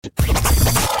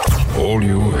All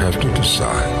you have to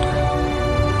decide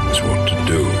is what to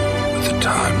do with the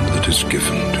time that is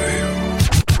given to you.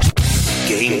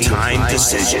 Game time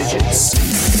decisions.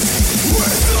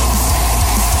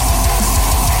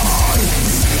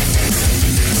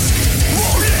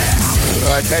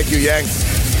 All right, thank you, Yang.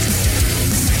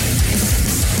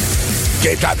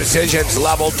 Game time decisions,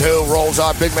 level 2 rolls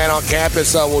on. Big man on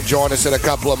campus will join us in a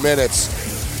couple of minutes.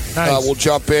 Nice. We'll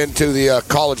jump into the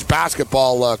college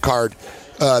basketball card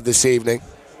this evening.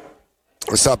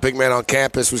 I saw Big Man on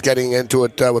campus was getting into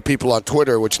it with people on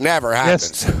Twitter, which never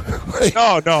happens. Yes.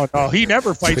 No. He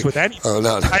never fights with anything. Oh,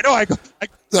 no. I know.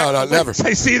 No, never.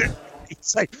 I see that.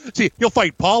 See, he'll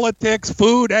fight politics,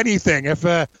 food, anything. If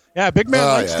Big Man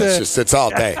likes to. It's all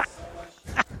day.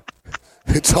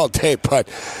 It's all day. But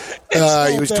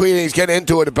he was tweeting. He's getting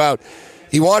into it about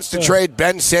he wants to trade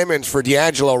Ben Simmons for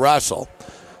D'Angelo Russell.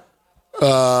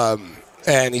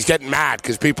 And he's getting mad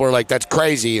because people are like, that's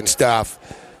crazy and stuff.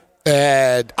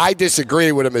 And I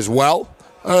disagree with him as well.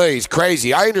 He's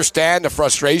crazy. I understand the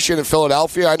frustration in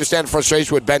Philadelphia. I understand the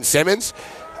frustration with Ben Simmons.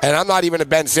 And I'm not even a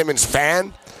Ben Simmons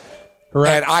fan.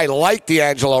 Correct. And I like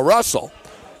D'Angelo Russell.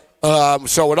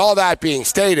 So with all that being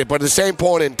stated, but at the same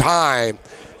point in time,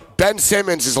 Ben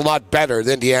Simmons is a lot better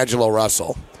than D'Angelo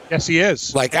Russell. Yes, he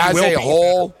is. Like, as a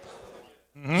whole...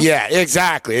 Mm-hmm. Yeah,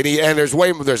 exactly. And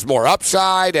there's more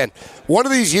upside. And one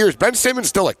of these years, Ben Simmons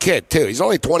still a kid, too. He's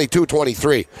only 22,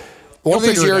 23. One of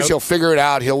these years, he'll figure it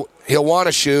out. He'll want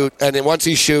to shoot. And then once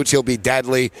he shoots, he'll be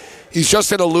deadly. He's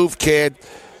just an aloof kid.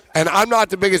 And I'm not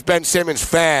the biggest Ben Simmons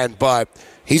fan, but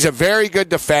he's a very good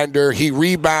defender. He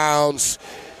rebounds.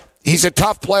 He's a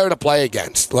tough player to play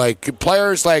against. Like,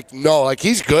 players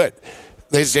he's good.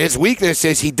 His weakness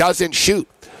is he doesn't shoot.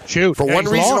 For one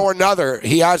reason or another,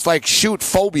 he has, shoot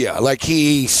phobia. Like,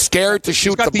 he's scared to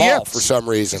shoot the ball for some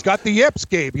reason. He's got the yips,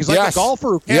 Gabe. He's like a golfer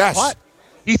who can't putt.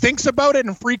 He thinks about it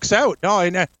and freaks out. No,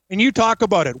 and you talk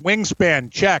about it.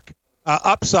 Wingspan, check.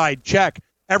 Upside, check.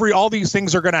 All these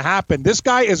things are going to happen. This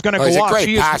guy is going to go off. He's a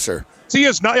great passer.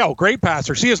 Great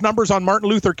passer. See his numbers on Martin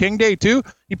Luther King Day, too?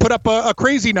 He put up a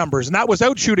crazy numbers, and that was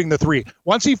out shooting the three.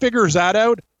 Once he figures that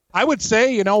out, I would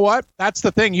say, you know what? That's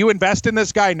the thing. You invest in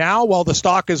this guy now while the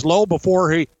stock is low before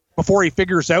he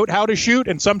figures out how to shoot,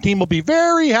 and some team will be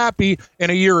very happy in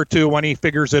a year or two when he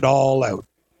figures it all out.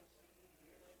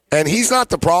 And he's not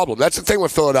the problem. That's the thing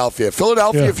with Philadelphia.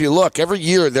 If you look, every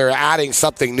year they're adding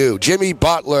something new. Jimmy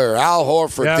Butler, Al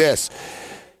Horford, this.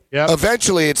 Yep.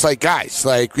 Eventually, it's like, guys,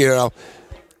 I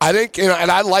think,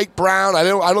 and I like Brown. I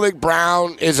don't think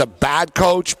Brown is a bad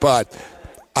coach, but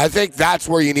I think that's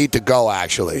where you need to go,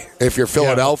 actually, if you're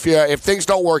Philadelphia. If things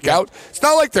don't work out, it's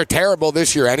not like they're terrible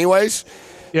this year anyways.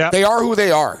 Yeah. They are who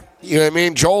they are. You know what I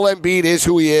mean? Joel Embiid is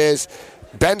who he is.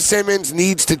 Ben Simmons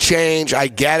needs to change. I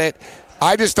get it.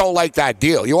 I just don't like that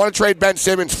deal. You want to trade Ben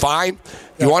Simmons, fine.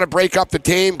 You want to break up the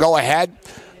team, go ahead.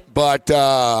 But,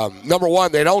 number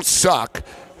one, they don't suck.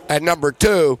 And number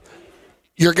two,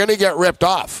 you're going to get ripped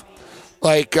off.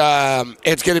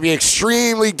 It's going to be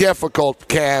extremely difficult,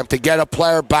 Cam, to get a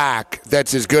player back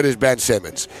that's as good as Ben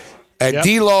Simmons. And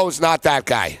D'Lo's not that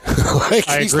guy.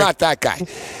 He's not that guy.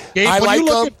 Gabe, I like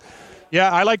him.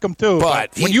 I like him too.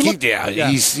 But he's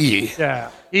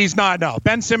not. No,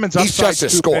 Ben Simmons. He's just a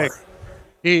scorer.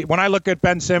 When I look at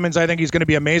Ben Simmons, I think he's going to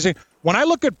be amazing. When I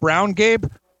look at Brown, Gabe,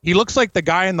 he looks like the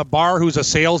guy in the bar who's a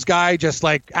sales guy. Just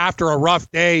like after a rough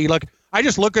day, I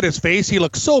just look at his face. He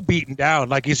looks so beaten down.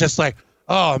 Like he's just like,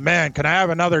 oh man, can I have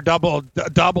another double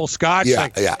scotch?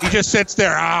 He just sits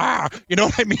there. You know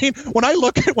what I mean? When I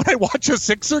watch a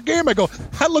Sixer game, I go,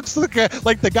 that looks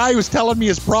like the guy who's telling me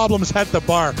his problems at the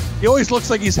bar. He always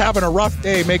looks like he's having a rough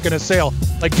day making a sale,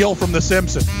 like Gil from The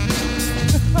Simpsons.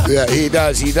 Yeah, he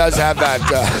does. He does have that.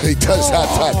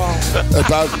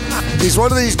 He's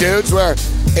one of these dudes where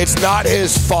it's not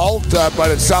his fault, but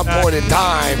at some point in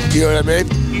time, you know what I mean?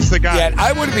 He's the guy. Yeah,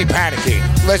 I wouldn't be panicking.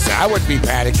 Listen, I wouldn't be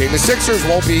panicking. The Sixers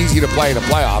won't be easy to play in the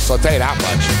playoffs, I'll tell you that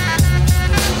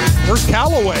much. Where's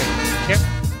Callaway?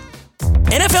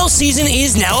 NFL season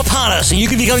is now upon us, and you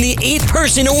can become the 8th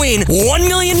person to win $1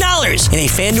 million in a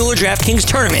FanDuel or DraftKings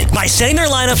tournament by setting their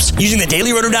lineups using the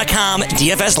DailyRoto.com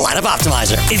DFS lineup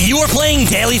optimizer. If you are playing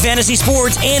daily fantasy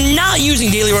sports and not using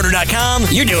DailyRoto.com,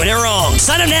 you're doing it wrong.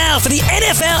 Sign up now for the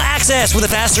NFL access with a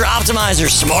faster optimizer,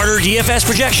 smarter DFS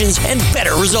projections, and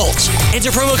better results.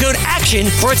 Enter promo code ACTION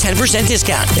for a 10%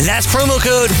 discount. That's promo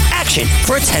code ACTION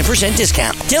for a 10%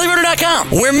 discount.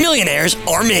 DailyRoto.com, where millionaires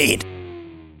are made.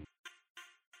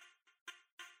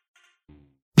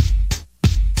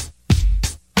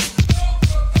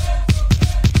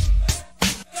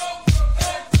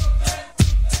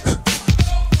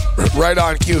 Right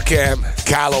on cue, Cam.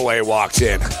 Callaway walks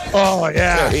in. Oh,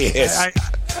 yeah. There he is.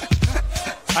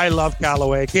 I love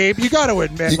Callaway. Gabe, you got to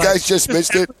admit. You guys just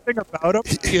missed it. Everything about him,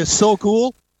 he is so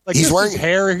cool. Like he's wearing his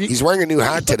hair. He's wearing a new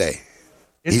hat today.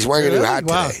 He's wearing a new hat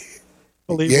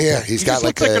today. Yeah. He's got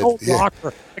like an old rocker.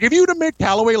 Like if you were to make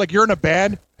Callaway like you're in a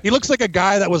band, he looks like a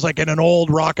guy that was like in an old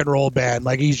rock and roll band.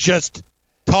 Like he's just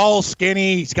tall,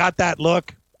 skinny. He's got that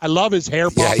look. I love his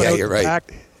hair popping out you're the right.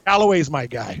 back. Callaway's my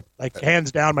guy. Like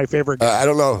hands down, my favorite guy. I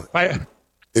don't know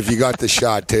if you got the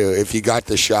shot too. If you got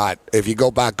the shot, if you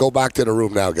go back to the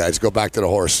room now, guys. Go back to the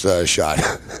horse shot.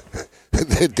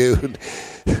 The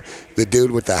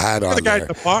dude with the hat on. The guy there.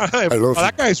 at the bar.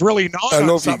 That guy's really not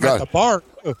on something at the bar.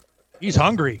 He's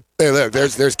hungry. Hey, look,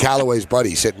 there's Callaway's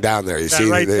buddy sitting down there. You see,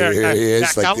 right there. He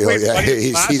is. Like,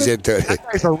 he's into it.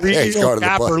 That guy's a real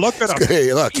capper. Look at him.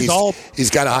 Hey, look, he's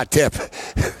got a hot tip.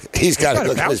 He's got to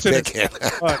look at his big hand.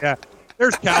 Oh, yeah.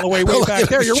 There's Callaway way back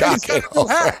there. You're right. He's got a new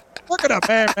hat. Look at him,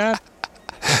 man.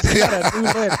 He's got a new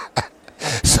lid.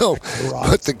 So,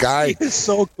 but the guy, he is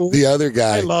so cool. The other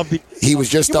guy, I love he was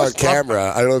just on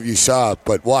camera. I don't know if you saw it,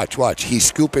 but watch. He's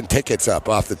scooping tickets up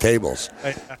off the tables.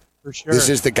 For sure. This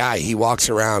is the guy. He walks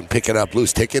around picking up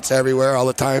loose tickets everywhere all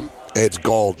the time. It's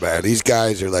gold, man. These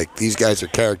guys are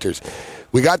characters.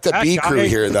 We got the B crew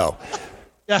here, though.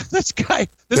 Yeah, this guy.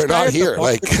 They're not here.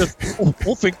 Like just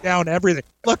wolfing down everything.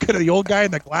 Look at the old guy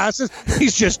in the glasses.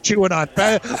 He's just chewing on.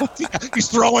 He's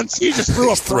throwing. He just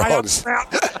threw a fry up.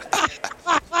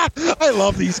 I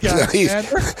love these guys.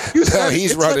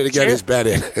 He's running to get his bet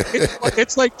in.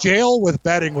 It's like jail with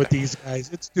betting with these guys.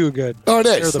 It's too good. Oh, it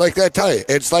is. Like I tell you,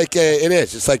 it's like it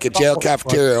is. It's like a jail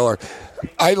cafeteria, or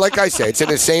like I say, it's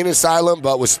an insane asylum,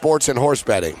 but with sports and horse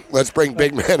betting. Let's bring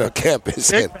Big Man on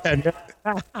campus in.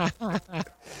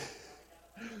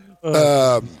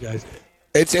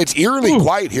 It's eerily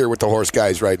quiet here with the horse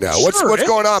guys right now. What's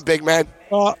going on, Big Man?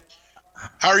 How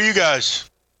are you guys?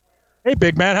 Hey,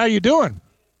 Big Man, how you doing?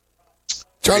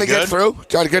 Trying to get through.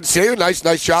 Trying to get to see you.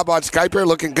 Nice job on Skype here.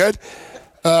 Looking good.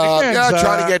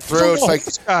 Trying to get through.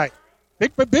 It's like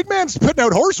Big Man's putting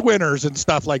out horse winners and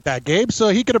stuff like that, Gabe, so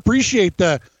he could appreciate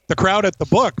the crowd at the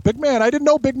book. Big Man, I didn't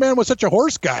know Big Man was such a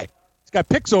horse guy. He's got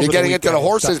picks over. You're getting into the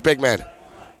horses, Big Man.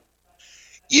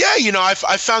 Yeah, I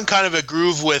found kind of a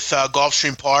groove with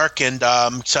Gulfstream Park, and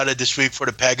I'm excited this week for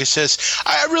the Pegasus.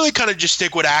 I really kind of just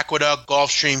stick with Aqueduct,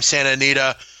 Gulfstream, Santa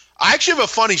Anita. I actually have a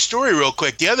funny story real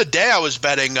quick. The other day I was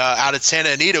betting out at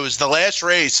Santa Anita. It was the last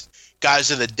race,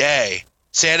 guys, of the day.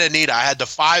 Santa Anita. I had the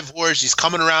 5 horse. He's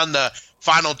coming around the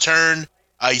final turn.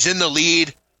 He's in the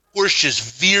lead. Horse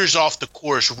just veers off the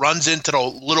course, runs into the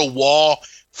little wall,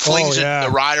 flings the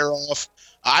rider off.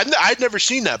 I'd never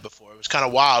seen that before. It was kind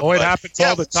of wild. Oh, it happens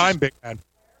all the time, Big Man.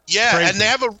 Yeah, and they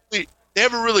have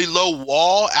a really low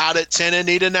wall out at Santa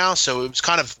Anita now, so it was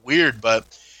kind of weird, but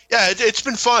yeah, it's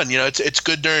been fun. It's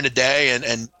good during the day,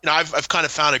 and I've kind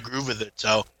of found a groove with it,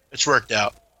 so it's worked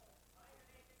out.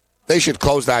 They should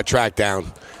close that track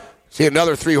down. See,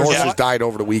 another 3 horses died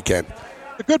over the weekend.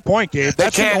 A good point, Gabe.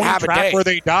 That's the only track where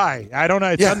they die. I don't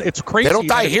know. It's crazy. They don't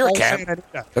die here, Cam.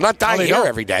 They're not dying here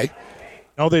every day.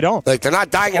 No, they don't. Like, they're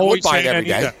not dying in Woodbine every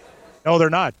day. No,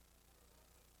 they're not.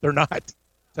 They're not.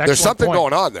 There's something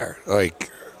going on there.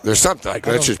 Like, there's something. Like,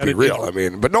 let's just be real. I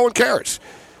mean, but no one cares.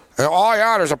 Oh,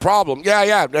 yeah, there's a problem.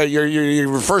 Yeah.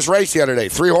 Your first race the other day,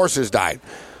 3 horses died.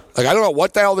 Like, I don't know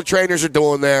what the hell the trainers are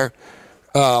doing there.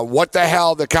 What the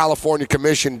hell the California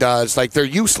Commission does. Like, they're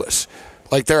useless.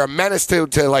 Like, they're a menace to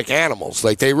like, animals.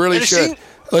 Like, they really should.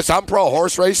 Listen, I'm pro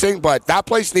horse racing, but that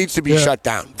place needs to be shut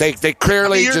down. They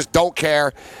clearly just don't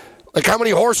care. Like, how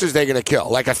many horses are they going to kill?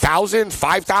 Like 1,000,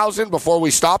 5,000 before we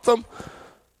stop them?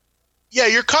 Yeah,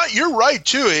 you're right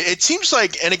too. It seems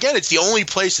like, and again, it's the only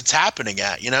place it's happening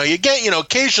at. You get,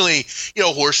 occasionally, a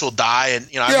horse will die, and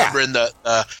I remember in the,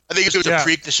 I think it was a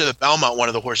Preakness or the Belmont, one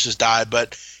of the horses died,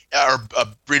 but or a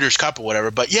Breeders' Cup or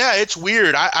whatever. But yeah, it's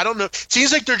weird. I don't know. It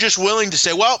seems like they're just willing to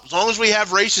say, well, as long as we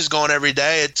have races going every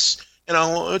day, it's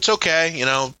okay.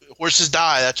 Horses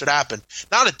die. That's what happened.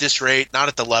 Not at this rate. Not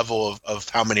at the level of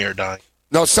how many are dying.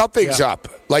 No, something's up.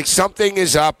 Like, something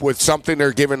is up with something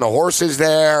they're giving the horses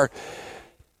there.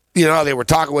 They were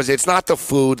talking it's not the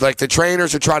food. Like, the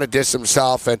trainers are trying to diss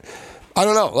themselves, and I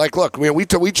don't know. Like, look, I mean,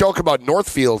 we joke about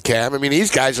Northfield, Cam. I mean,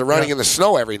 these guys are running in the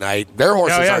snow every night. Their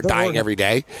horses aren't dying every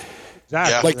day.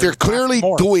 Exactly. Like, they're clearly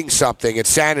doing something at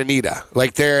Santa Anita.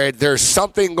 Like, there's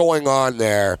something going on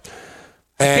there,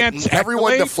 and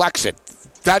everyone deflects it.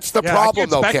 That's the problem,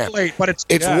 though, Cam. But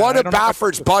it's one of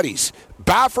Bafford's buddies.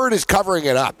 Bafford is covering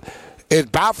it up.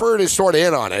 Bafford is sort of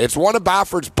in on it. It's one of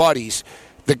Bafford's buddies.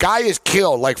 The guy has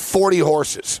killed like 40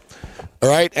 horses. All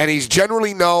right? And he's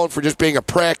generally known for just being a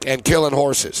prick and killing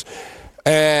horses.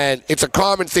 And it's a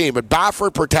common theme, but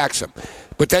Baffert protects him.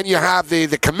 But then you have the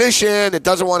commission. It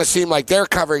doesn't want to seem like they're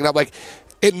covering it up.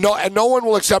 And no one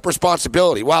will accept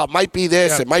responsibility. Well, it might be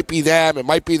this. Yeah. It might be them. It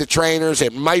might be the trainers.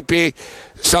 It might be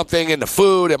something in the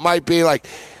food. It might be like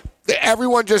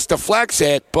everyone just deflects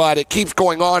it, but it keeps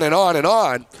going on and on and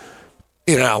on.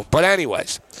 But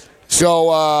anyways.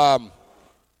 So,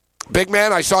 big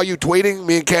man, I saw you tweeting.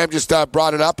 Me and Cam just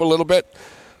brought it up a little bit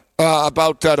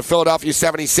about the Philadelphia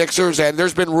 76ers. And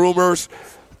there's been rumors.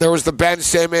 There was the Ben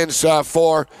Simmons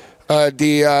for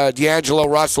the D'Angelo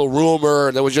Russell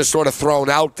rumor that was just sort of thrown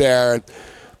out there. And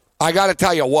I got to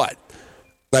tell you what.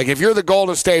 If you're the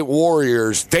Golden State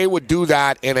Warriors, they would do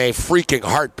that in a freaking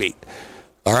heartbeat.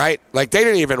 All right? They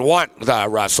didn't even want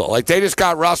Russell. They just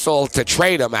got Russell to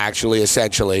trade him, actually,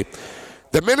 essentially.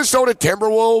 The Minnesota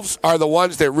Timberwolves are the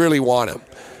ones that really want him.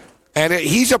 And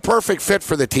he's a perfect fit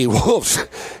for the T-Wolves.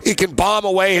 He can bomb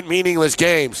away in meaningless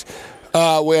games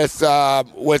with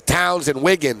Towns and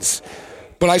Wiggins.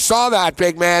 But I saw that,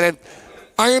 big man, and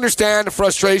I understand the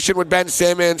frustration with Ben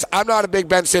Simmons. I'm not a big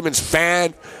Ben Simmons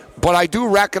fan, but I do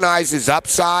recognize his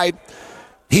upside.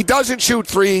 He doesn't shoot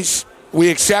threes. We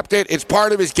accept it. It's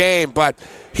part of his game, but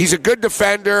he's a good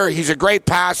defender. He's a great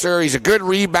passer. He's a good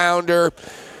rebounder.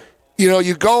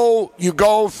 You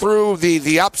go through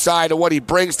the upside of what he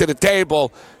brings to the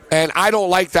table, and I don't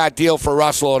like that deal for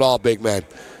Russell at all, big man.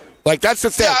 That's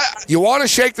the thing. You want to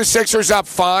shake the Sixers up,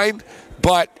 fine,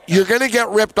 but you're going to get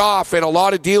ripped off in a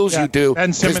lot of deals you do.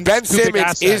 Because Ben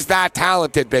Simmons is that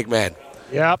talented, big man.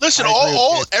 Yeah. Listen,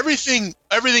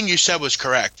 everything you said was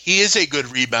correct. He is a good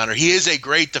rebounder. He is a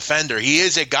great defender. He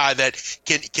is a guy that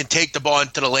can take the ball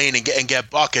into the lane and get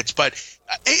buckets. But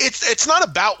it's not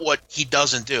about what he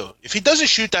doesn't do. If he doesn't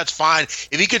shoot, that's fine.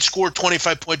 If he could score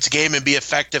 25 points a game and be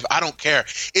effective, I don't care.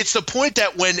 It's the point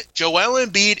that when Joel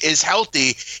Embiid is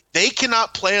healthy, they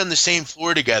cannot play on the same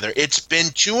floor together. It's been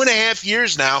 2.5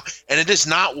 years now, and it has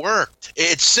not worked.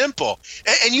 It's simple.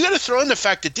 And you got to throw in the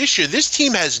fact that this year, this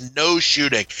team has no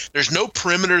shooting. There's no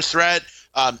perimeter threat.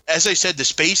 As I said, the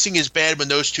spacing is bad when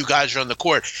those two guys are on the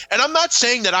court. And I'm not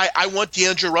saying that I want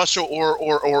D'Angelo Russell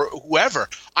or whoever.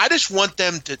 I just want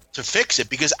them to fix it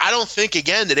because I don't think,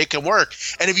 again, that it can work.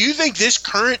 And if you think this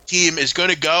current team is going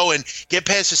to go and get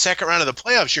past the second round of the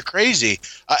playoffs, you're crazy.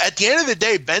 At the end of the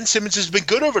day, Ben Simmons has been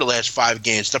good over the last 5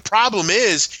 games. The problem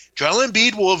is Joel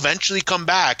Embiid will eventually come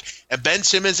back, and Ben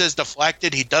Simmons has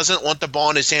deflected. He doesn't want the ball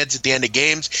in his hands at the end of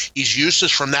games. He's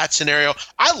useless from that scenario.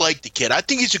 I like the kid. I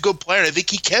think he's a good player. I think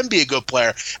he can be a good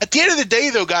player. At the end of the day,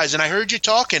 though, guys, and I heard you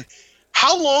talking,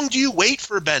 how long do you wait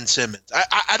for Ben Simmons?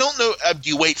 I don't know. Do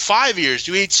you wait 5 years?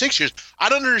 Do you wait 6 years? I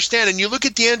don't understand. And you look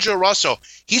at D'Angelo Russell.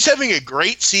 He's having a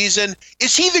great season.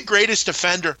 Is he the greatest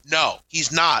defender? No,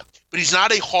 he's not. But he's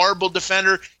not a horrible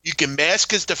defender. You can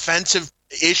mask his defensive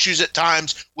issues at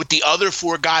times with the other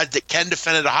 4 guys that can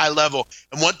defend at a high level.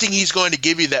 And one thing he's going to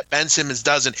give you that Ben Simmons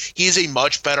doesn't, he's a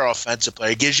much better offensive player.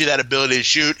 He gives you that ability to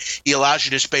shoot. He allows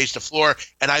you to space the floor.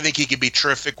 And I think he can be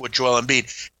terrific with Joel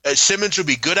Embiid. Simmons would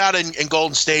be good out in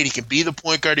Golden State. He can be the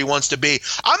point guard he wants to be.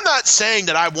 I'm not saying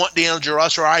that I want D'Angelo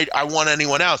Russell or I want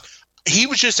anyone else. He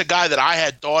was just a guy that I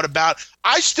had thought about.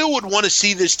 I still would want to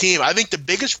see this team. I think the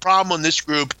biggest problem on this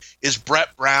group is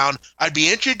Brett Brown. I'd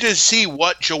be interested to see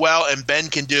what Joel and Ben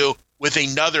can do with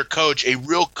another coach, a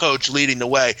real coach leading the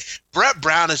way. Brett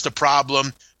Brown is the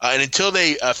problem, and until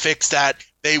they fix that,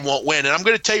 they won't win. And I'm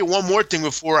going to tell you one more thing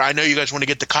before I know you guys want to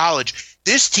get to college.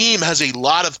 This team has a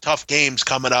lot of tough games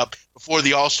coming up before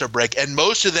the All-Star break, and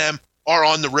most of them are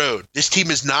on the road. This team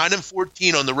is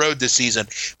 9-14 on the road this season.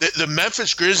 The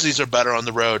Memphis Grizzlies are better on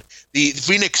the road. The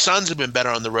Phoenix Suns have been better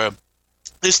on the road.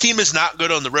 This team is not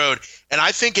good on the road. And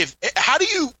I think how do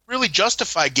you really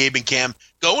justify, Gabe and Cam,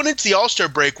 going into the All-Star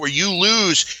break where you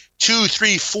lose 2,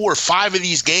 3, 4, 5 of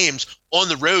these games on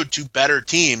the road to better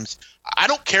teams? I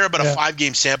don't care about a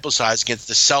 5-game sample size against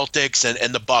the Celtics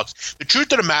and the Bucks. The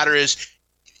truth of the matter is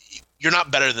you're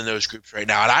not better than those groups right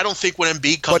now. And I don't think when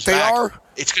Embiid comes back,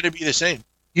 it's going to be the same.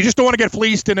 You just don't want to get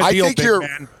fleeced in a deal, big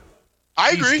man.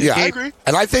 I agree. Yeah. I agree.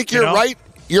 And I think you're right.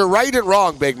 You're right and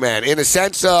wrong, big man, in a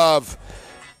sense of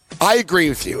I agree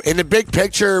with you. In the big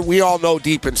picture, we all know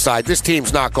deep inside this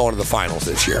team's not going to the finals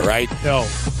this year, right? No.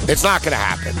 It's not going to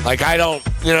happen.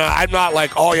 I'm not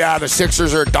like, oh, yeah, the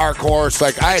Sixers are a dark horse.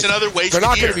 It's another waste they're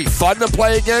not going to be fun to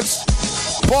play against.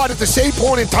 But at the same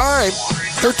point in time,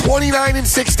 they're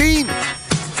 29-16.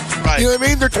 Right. You know what I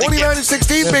mean? They're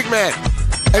 29-16, big man.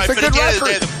 It's a good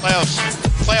record. The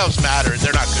playoffs matter, and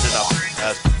they're not good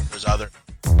enough as others.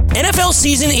 NFL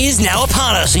season is now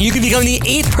upon us, and you can become the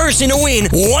 8th person to win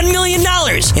 $1 million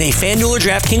in a FanDuel or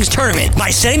DraftKings tournament by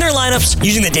setting their lineups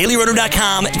using the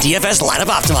DailyRoto.com DFS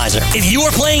lineup optimizer. If you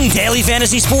are playing daily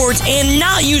fantasy sports and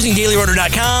not using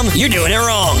DailyRoto.com, you're doing it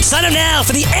wrong. Sign up now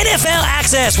for the NFL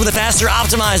access with a faster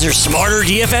optimizer, smarter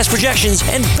DFS projections,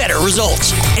 and better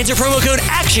results. Enter promo code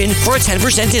ACTION for a 10%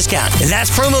 discount.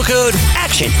 That's promo code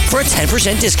ACTION for a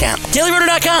 10% discount.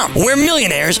 DailyRoto.com, where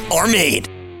millionaires are made.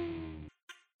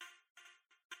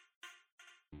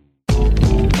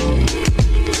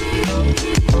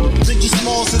 Ziggy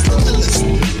Smalls is the realest.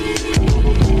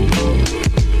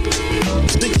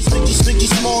 Ziggy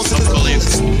Smalls is the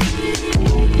realest.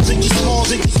 Ziggy Smalls,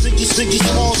 Ziggy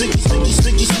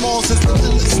Smalls is the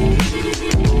realest.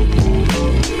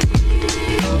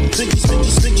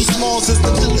 Ziggy Smalls is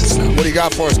the realest. What do you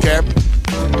got for us, Cam?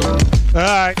 All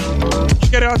right. Let's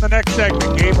get on the next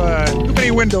segment, Gabe. Too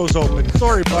many windows open.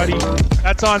 Sorry, buddy.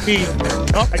 That's on me.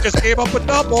 Oh, I just gave up a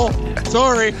double.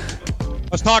 Sorry. I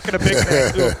was talking to Big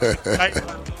Man, too.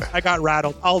 I got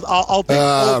rattled. I'll take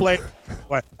full blame.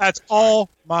 But that's all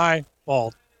my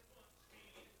fault.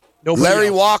 Nobody Larry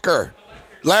else. Walker.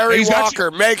 Larry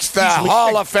Walker makes the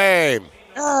Hall of Fame.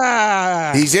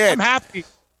 He's in. I'm happy.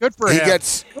 Good for him.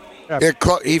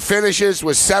 He finishes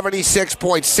with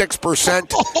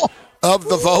 76.6% of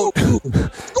the vote.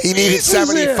 He needed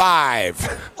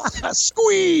 75.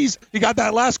 Squeeze. He got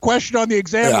that last question on the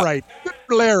exam right. Good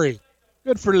for Larry.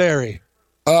 Good for Larry.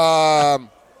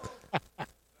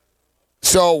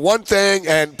 So one thing,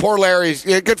 and poor Larry's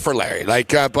good for Larry.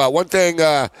 But one thing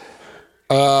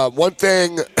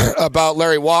about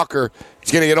Larry Walker,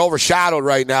 he's going to get overshadowed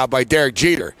right now by Derek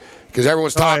Jeter because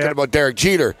everyone's talking about Derek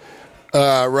Jeter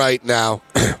right now.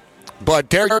 But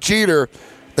Derek Jeter,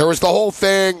 there was the whole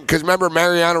thing because remember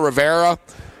Mariano Rivera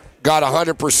got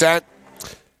 100%.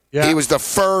 Yeah. He was the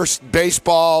first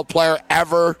baseball player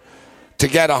ever to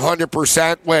get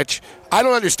 100%, which I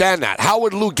don't understand that. How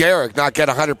would Lou Gehrig not get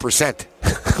 100%?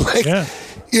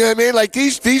 You know what I mean? Like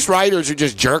these writers are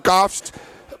just jerk-offs.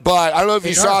 But I don't know if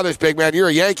you saw this, big man. You're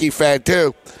a Yankee fan,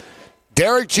 too.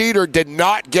 Derek Jeter did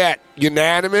not get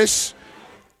unanimous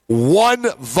one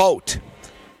vote.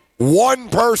 One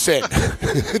person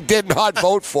did not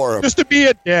vote for him. Just to be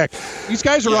a dick. These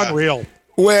guys are unreal.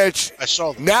 Which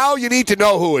now you need to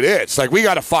know who it is. Like, we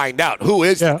got to find out who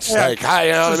is this. Like, you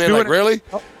know what I mean? Like, really?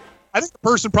 I think the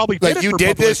person probably did it you for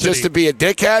did publicity. this just to be a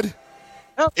dickhead?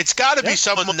 It's got to be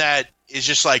someone that is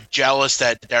just like jealous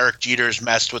that Derek Jeter's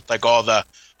messed with like all the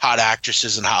hot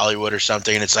actresses in Hollywood or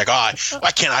something, and it's like, why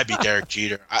can't I be Derek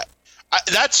Jeter?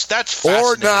 That's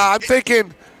fascinating. Or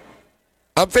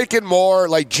I'm thinking more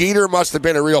like Jeter must have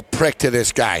been a real prick to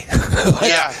this guy.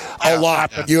 A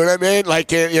lot. Yeah. You know what I mean?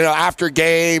 Like, after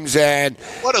games and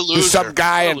what a loser. Some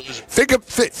guy. And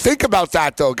think about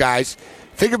that though, guys.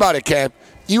 Think about it, Cam.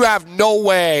 You have no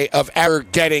way of ever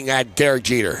getting at Derek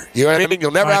Jeter. You know what I mean?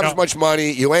 You'll never have as much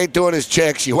money. You ain't doing his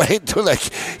chicks. You ain't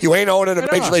owning a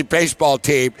Major League Baseball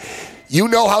team. You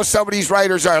know how some of these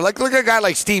writers are. Like, look at a guy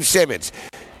like Steve Simmons.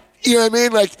 You know what I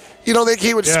mean? Like, you don't think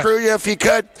he would screw you if he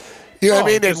could? You know what I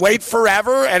mean? And wait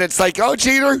forever, and it's like, oh,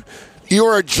 Jeter, you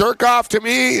were a jerk off to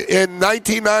me in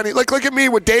 1990. Like, look at me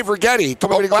with Dave Righetti.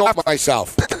 Told me to go off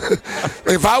myself.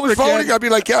 If I was voting, I'd be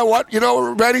like, yeah, what?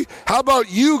 Ready? How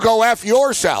about you go F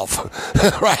yourself?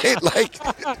 Right? Like,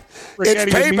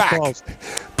 it's payback.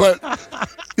 But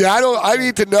yeah, I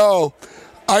need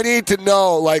to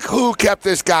know, like, who kept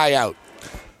this guy out?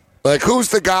 Like, who's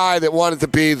the guy that wanted to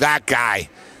be that guy?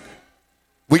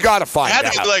 We got to find out.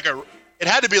 It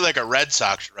had to be like a Red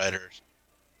Sox writer.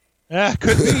 Yeah,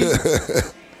 could be.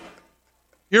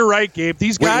 You're right, Gabe.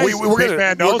 These guys, we're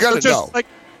gonna know. Like,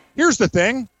 here's the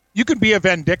thing: you can be a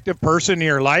vindictive person in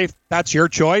your life. That's your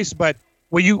choice. But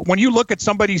when you look at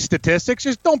somebody's statistics,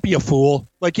 just don't be a fool.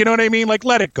 Like, you know what I mean? Like,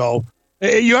 let it go.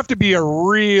 You have to be a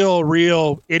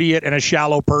real idiot and a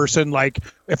shallow person. Like,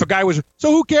 if a guy was,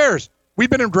 so who cares? We've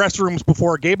been in dressing rooms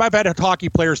before, Gabe. I've had hockey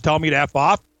players tell me to F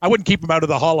off. I wouldn't keep them out of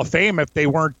the Hall of Fame if they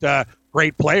weren't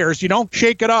great players.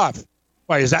 Shake it off.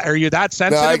 Why are you that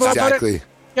sensitive about it?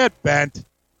 Get bent.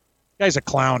 Guy's a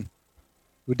clown.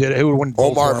 Who wouldn't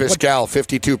vote Omar for him?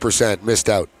 Vizquel, 52% missed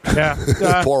out. Yeah,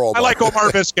 poor Omar. I like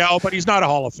Omar Vizquel, but he's not a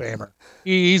Hall of Famer.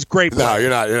 He's great player. No,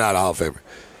 you're not a Hall of Famer.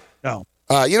 No.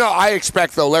 I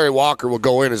expect though Larry Walker will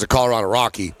go in as a Colorado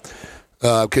Rocky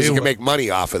because you can make money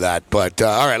off of that. But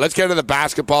all right, let's get into the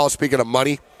basketball. Speaking of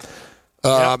money,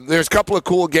 there's a couple of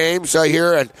cool games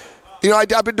here, and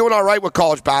I've been doing all right with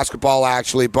college basketball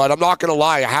actually, but I'm not going to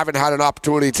lie, I haven't had an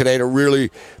opportunity today to really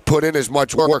put in as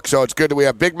much work. So it's good that we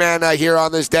have Big Man here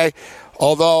on this day.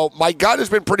 Although my gut has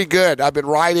been pretty good. I've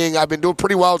been doing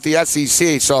pretty well with the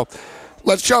SEC. So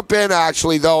let's jump in,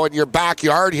 actually, though, in your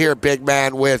backyard here, big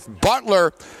man, with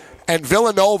Butler and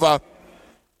Villanova.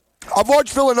 I've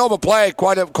watched Villanova play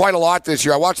quite a lot this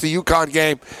year. I watched the UConn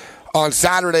game on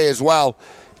Saturday as well.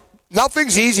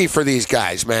 Nothing's easy for these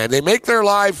guys, man. They make their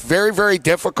life very, very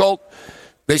difficult.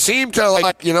 They seem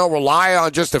to rely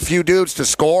on just a few dudes to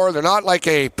score. They're not like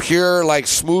a pure,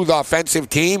 smooth offensive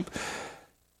team.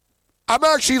 I'm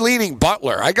actually leaning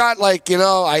Butler. I got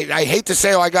I hate to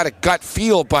say I got a gut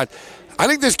feel, but I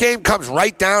think this game comes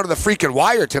right down to the freaking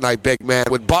wire tonight, big man,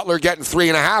 with Butler getting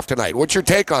 3.5 tonight. What's your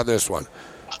take on this one?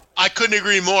 I couldn't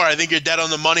agree more. I think you're dead on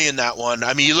the money in that one.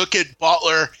 I mean, you look at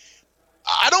Butler.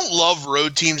 I don't love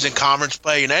road teams in conference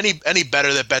play, and any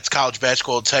better that bets college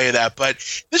basketball will tell you that. But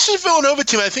this is a Villanova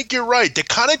team. I think you're right. They're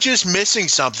kind of just missing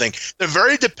something. They're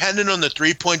very dependent on the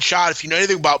three-point shot. If you know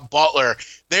anything about Butler,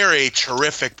 they're a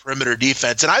terrific perimeter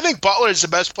defense. And I think Butler is the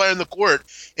best player in the court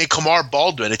in Kamar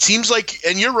Baldwin. It seems like,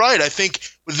 and you're right, I think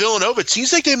with Villanova, it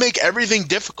seems like they make everything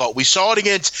difficult. We saw it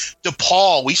against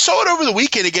DePaul. We saw it over the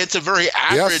weekend against a very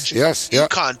average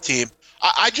UConn team.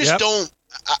 I just don't.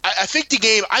 I think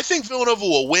I think Villanova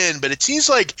will win, but it seems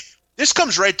like this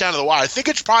comes right down to the wire. I think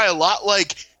it's probably a lot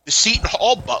like the Seton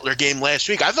Hall Butler game last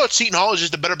week. I thought Seton Hall was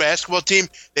just a better basketball team.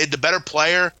 They had the better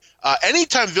player.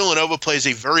 Anytime Villanova plays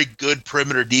a very good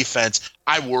perimeter defense,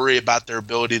 I worry about their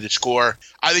ability to score.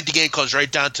 I think the game comes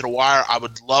right down to the wire. I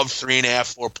would love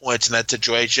 3.5, 4 points in that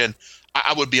situation.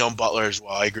 I would be on Butler as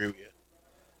well. I agree with you.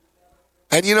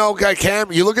 And,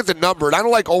 Cam, you look at the number, and I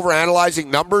don't like overanalyzing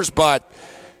numbers, but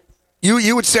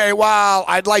you would say, well,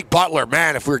 I'd like Butler,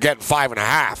 man, if we were getting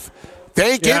 5.5.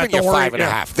 They ain't giving you 5.5.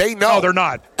 Yeah. They know. No, they're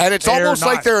not. And it's almost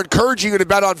like they're encouraging you to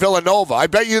bet on Villanova. I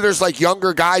bet you there's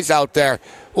younger guys out there.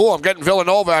 Oh, I'm getting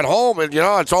Villanova at home, and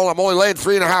I'm only laying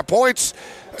 3.5 points.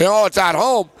 It's at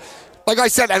home. Like I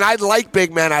said, and I like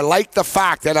big man. I like the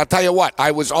fact that I'll tell you what,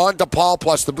 I was on DePaul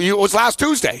plus it was last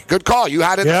Tuesday. Good call. You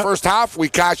had it in the first half. We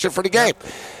cashed it for the game,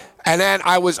 and then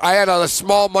I had a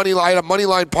small money line, a money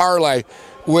line parlay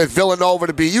with Villanova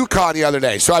to beat UConn the other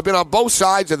day. So I've been on both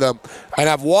sides of them, and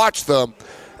I've watched them,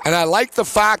 and I like the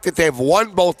fact that they've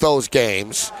won both those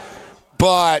games,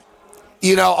 but,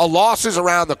 a loss is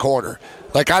around the corner.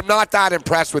 I'm not that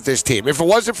impressed with this team. If it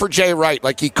wasn't for Jay Wright,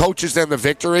 he coaches them to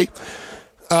victory,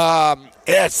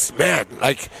 yes, man,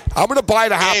 I'm going to buy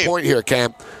the half point here,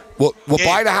 Cam. We'll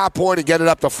buy the half point and get it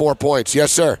up to 4 points.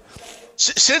 Yes, sir.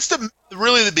 Since the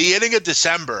beginning of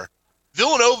December,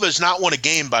 Villanova has not won a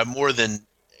game by more than,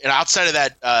 outside of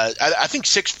that, I think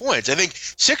 6 points. I think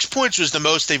 6 points was the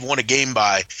most they've won a game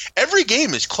by. Every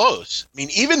game is close. I mean,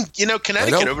 even,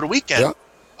 Connecticut over the weekend.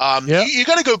 Yeah. You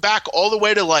got to go back all the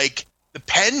way to, the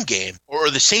Penn game or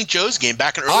the St. Joe's game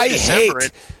back in early December.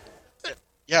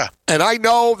 Yeah. And I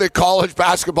know that college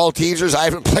basketball teasers, I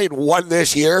haven't played one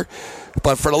this year,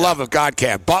 but for the love of God,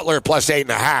 Cam, Butler plus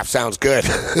 8.5 sounds good.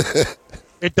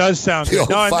 It does sound good.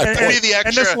 No, could be the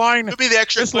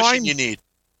extra pushing you need.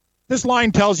 This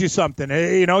line tells you something.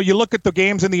 You look at the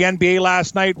games in the NBA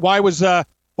last night. Why was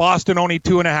Boston only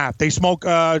 2.5? They smoke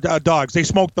dogs. They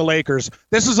smoked the Lakers.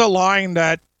 This is a line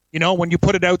that, when you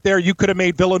put it out there, you could have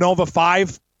made Villanova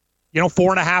 5,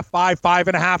 4.5,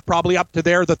 5.5, probably up to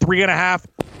there. The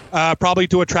 3.5, probably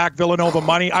to attract Villanova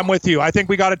money. I'm with you. I think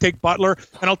we got to take Butler.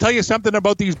 And I'll tell you something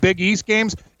about these Big East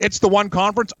games. It's the one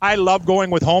conference. I love going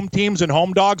with home teams and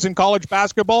home dogs in college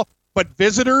basketball. But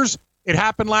visitors, it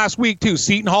happened last week too.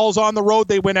 Seton Hall's on the road.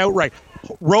 They went outright.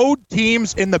 Road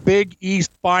teams in the Big East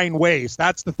find ways.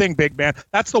 That's the thing, big man.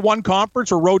 That's the one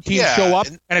conference where road teams show up,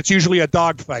 and it's usually a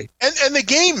dogfight. And the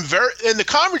game, in the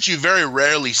conference, you very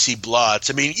rarely see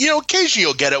bloods. I mean, occasionally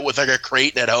you'll get it with a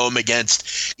Creighton at home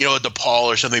against, a DePaul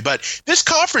or something. But this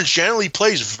conference generally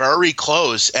plays very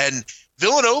close, and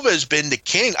Villanova has been the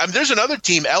king. I mean, there's another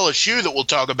team, LSU, that we'll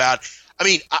talk about. I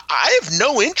mean, I have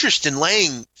no interest in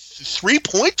laying 3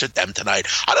 points at them tonight.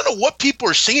 I don't know what people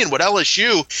are seeing with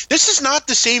LSU. This is not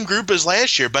the same group as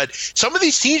last year, but some of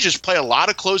these teams just play a lot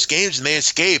of close games and they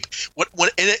escape.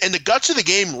 In the guts of the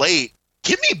game late,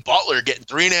 give me Butler getting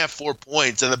 3.5, 4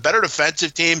 points, and the better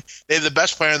defensive team. They have the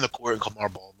best player in the court, Kamar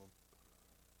Baldwin.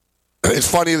 It's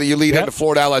funny that you lead into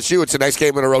Florida LSU. It's a nice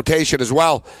game in a rotation as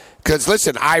well. Because,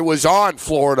 listen, I was on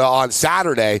Florida on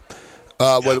Saturday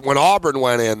when Auburn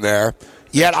went in there.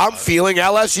 Yet I'm feeling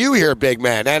LSU here, big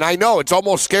man. And I know it's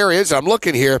almost scary, isn't it? I'm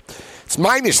looking here. It's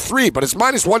 -3, but it's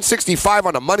 -165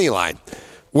 on the money line,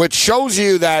 which shows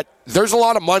you that there's a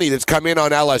lot of money that's come in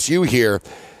on LSU here.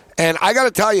 And I got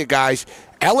to tell you, guys,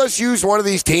 LSU's one of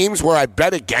these teams where I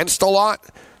bet against a lot.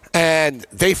 And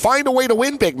they find a way to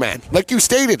win, big man. Like you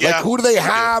stated, Yeah. like who do they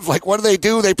have? Like what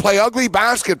do? They play ugly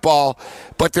basketball,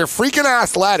 but they're freaking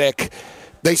athletic.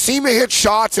 They seem to hit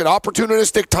shots at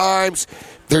opportunistic times.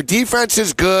 Their defense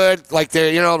is good. Like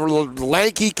they're,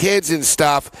 lanky kids and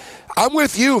stuff. I'm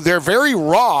with you. They're very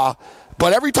raw,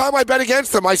 but every time I bet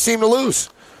against them, I seem to lose.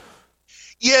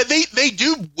 Yeah, they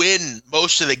do win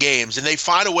most of the games, and they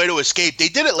find a way to escape. They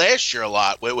did it last year a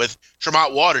lot with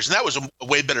Tremont Waters, and that was a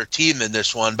way better team than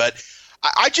this one. But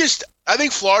I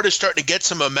think Florida's starting to get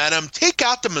some momentum. Take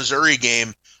out the Missouri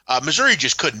game. Missouri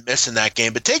just couldn't miss in that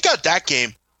game. But take out that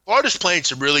game, Florida's playing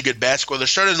some really good basketball. They're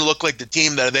starting to look like the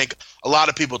team that I think a lot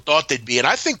of people thought they'd be. And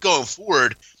I think going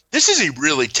forward, this is a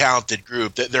really talented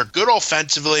group. They're good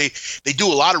offensively. They do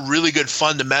a lot of really good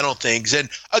fundamental things. And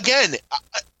again,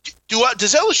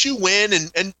 does LSU win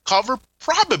and cover?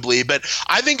 Probably. But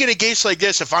I think in a case like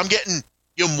this, if I'm getting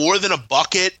more than a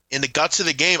bucket in the guts of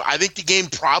the game, I think the game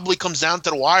probably comes down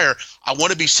to the wire. I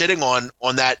want to be sitting on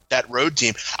that road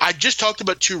team. I just talked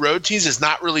about two road teams. It's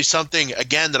not really something,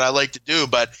 again, that I like to do,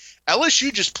 but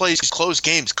LSU just plays close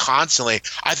games constantly.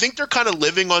 I think they're kind of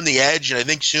living on the edge, and I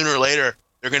think sooner or later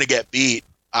they're going to get beat.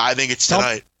 I think it's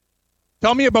tonight.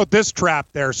 Tell me about this trap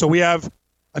there. So we have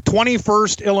a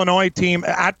 21st Illinois team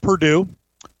at Purdue.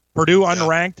 Purdue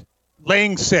unranked,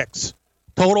 laying 6.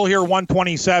 Total here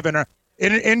 127. An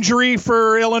injury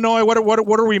for Illinois. What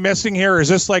are we missing here? Is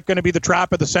this like going to be the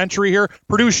trap of the century here?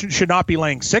 Purdue should not be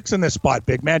laying 6 in this spot,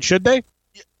 big man, should they?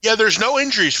 Yeah, there's no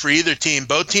injuries for either team.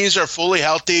 Both teams are fully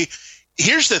healthy.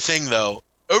 Here's the thing, though.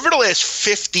 Over the last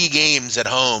 50 games at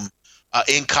home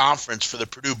in conference for the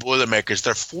Purdue Boilermakers,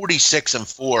 they're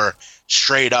 46-4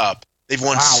 straight up. They've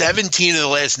won 17 of the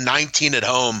last 19 at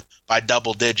home by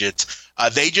double digits.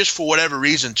 They just, for whatever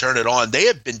reason, turn it on. They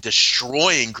have been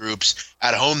destroying groups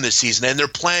at home this season, and they're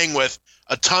playing with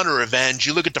a ton of revenge.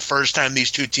 You look at the first time these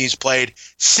two teams played,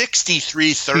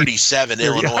 63-37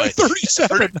 Illinois.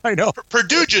 37, I know.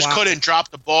 Purdue just couldn't drop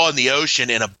the ball in the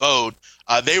ocean in a boat.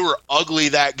 They were ugly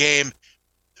that game.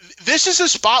 This is a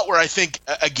spot where I think,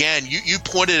 again, you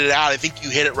pointed it out. I think you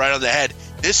hit it right on the head.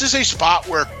 This is a spot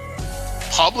where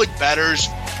public bettors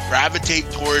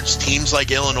gravitate towards teams like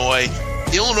Illinois.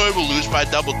 Illinois will lose by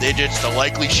double digits. They'll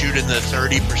likely shoot in the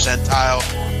 30 percentile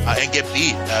and get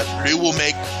beat. Purdue will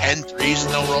make 10 threes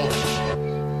and they'll roll.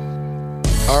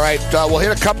 All right, we'll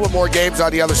hit a couple of more games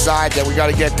on the other side. Then we got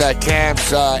to get Cam's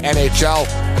NHL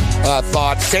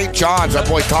thoughts. St. John's, our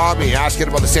boy Tommy, asking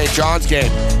about the St. John's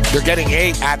game. They're getting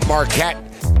 8 at Marquette.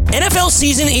 NFL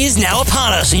season is now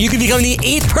upon us, and you can become the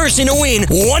 8th person to win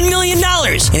 $1 million in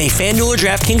a FanDuel or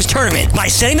DraftKings tournament by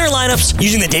setting their lineups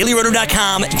using the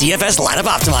DailyRoto.com DFS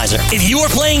lineup optimizer. If you are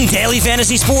playing daily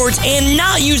fantasy sports and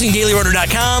not using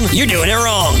DailyRoto.com, you're doing it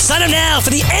wrong. Sign up now for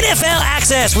the NFL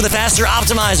access with a faster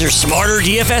optimizer, smarter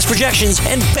DFS projections,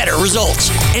 and better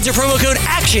results. Enter promo code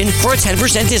ACTION for a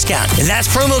 10% discount. That's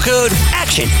promo code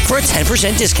ACTION for a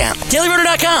 10% discount.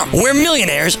 DailyRoto.com, where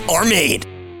millionaires are made.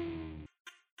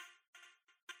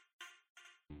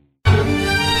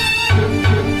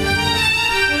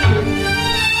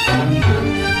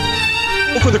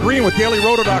 For the green with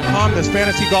DailyRoto.com this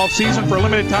fantasy golf season. For a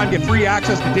limited time, get free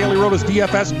access to Daily Roto's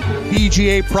DFS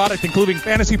PGA product, including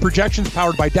fantasy projections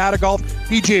powered by Data Golf,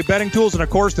 PGA betting tools, and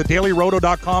of course the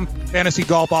DailyRoto.com fantasy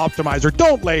golf optimizer.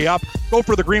 Don't lay up. Go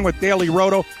for the green with Daily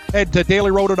Roto. Head to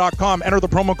DailyRoto.com. Enter the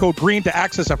promo code GREEN to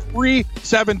access a free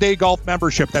 7-day golf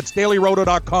membership. That's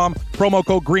DailyRoto.com. Promo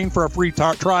code GREEN for a free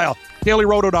trial.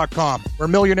 DailyRoto.com, where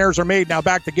millionaires are made. Now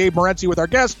back to Gabe Morency with our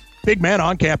guest, Big Man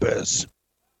on Campus.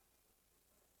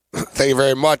 Thank you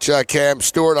very much, Cam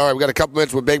Stewart. All right, we've got a couple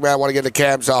minutes with Big Man. I want to get to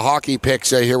Cam's hockey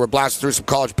picks here. We're blasting through some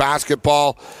college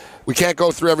basketball. We can't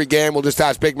go through every game. We'll just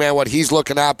ask Big Man what he's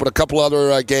looking at, but a couple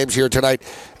other games here tonight.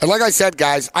 And like I said,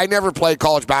 guys, I never play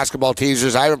college basketball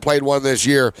teasers. I haven't played one this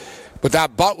year. But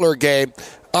that Butler game,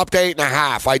 up to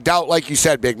 8.5. I doubt, like you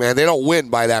said, Big Man, they don't win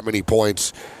by that many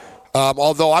points.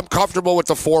 Although I'm comfortable with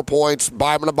the 4 points. I'm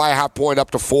going to buy a half point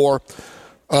up to 4.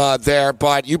 There,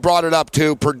 but you brought it up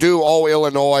too. Purdue,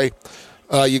 Illinois.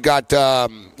 You got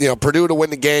Purdue to win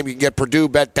the game. You can get Purdue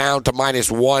bet down to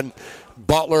 -1.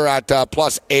 Butler at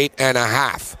plus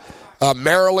 8.5.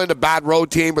 Maryland, a bad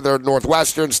road team, but they're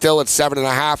Northwestern still at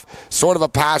 7.5. Sort of a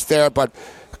pass there, but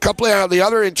a couple of the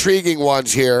other intriguing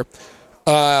ones here.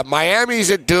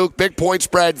 Miami's at Duke, big point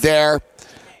spread there.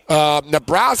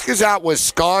 Nebraska's at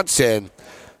Wisconsin.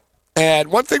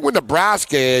 And one thing with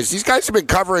Nebraska is these guys have been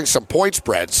covering some point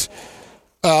spreads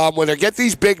when they get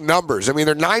these big numbers. I mean,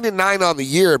 they're 9-9 on the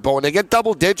year, but when they get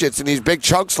double digits in these big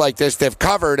chunks like this, they've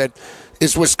covered. And,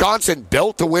 Is Wisconsin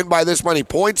built to win by this many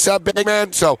points, big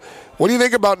man? So what do you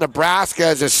think about Nebraska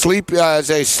as a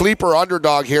sleeper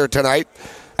underdog here tonight?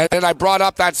 And I brought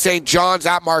up that St. John's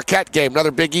at Marquette game,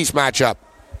 another Big East matchup.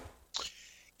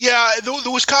 Yeah,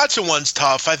 the Wisconsin one's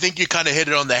tough. I think you kind of hit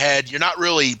it on the head. You're not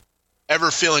really ever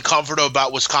feeling comfortable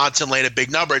about Wisconsin laying a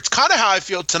big number. It's kind of how I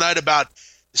feel tonight about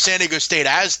the San Diego State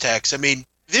Aztecs. I mean,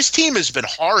 this team has been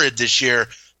horrid this year,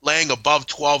 laying above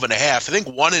 12.5. I think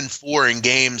 1-4 in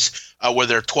games where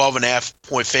they're 12.5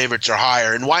 point favorites or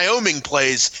higher. And Wyoming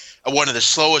plays at one of the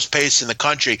slowest pace in the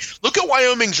country. Look at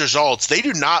Wyoming's results. They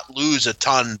do not lose a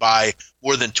ton by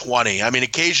more than 20. I mean,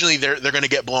 occasionally they're going to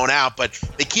get blown out, but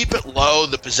they keep it low.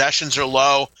 The possessions are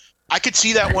low. I could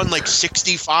see that one like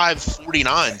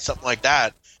 65-49, something like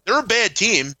that. They're a bad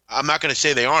team. I'm not going to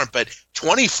say they aren't, but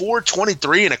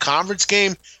 24-23 in a conference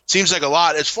game seems like a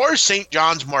lot. As far as St.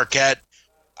 John's Marquette,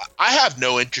 I have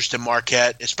no interest in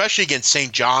Marquette, especially against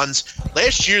St. John's.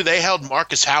 Last year, they held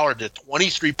Marcus Howard to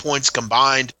 23 points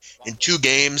combined in 2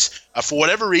 games. For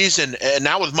whatever reason, and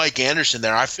now with Mike Anderson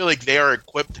there, I feel like they are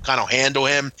equipped to kind of handle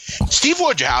him. Steve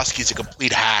Wojciechowski is a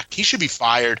complete hack. He should be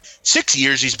fired. 6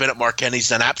 years he's been at Marquette. He's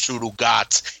done absolute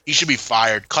guts. He should be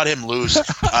fired. Cut him loose.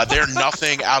 They're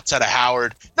nothing outside of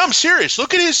Howard. No, I'm serious.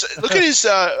 Look at his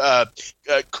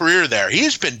career there. He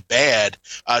has been bad,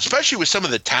 especially with some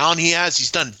of the talent he has.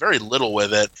 He's done very little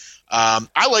with it.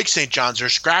 I like St. John's. They're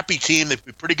a scrappy team. They've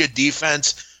been pretty good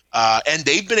defense. And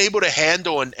they've been able to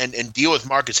handle and deal with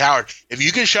Marcus Howard. If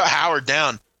you can shut Howard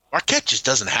down, Marquette just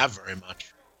doesn't have very much.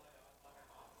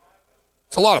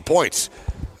 It's a lot of points.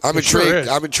 I'm intrigued. Sure,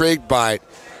 I'm intrigued by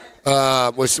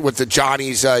it with the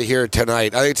Johnnies here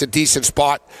tonight. I think it's a decent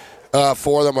spot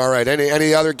for them. All right.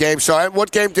 Any other games? So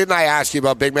what game didn't I ask you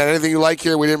about, big man? Anything you like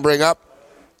here we didn't bring up?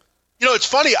 You know, it's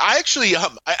funny. I actually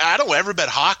I don't ever bet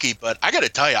hockey, but I got to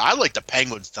tell you, I like the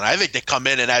Penguins tonight. I think they come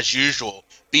in and, as usual,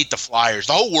 beat the Flyers.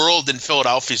 The whole world in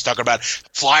Philadelphia is talking about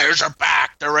Flyers are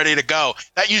back. They're ready to go.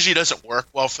 That usually doesn't work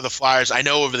well for the Flyers. I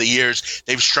know over the years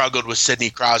they've struggled with Sidney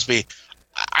Crosby.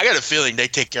 I got a feeling they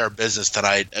take care of business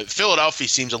tonight. Philadelphia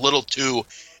seems a little too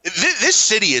 – this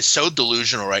city is so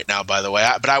delusional right now, by the way,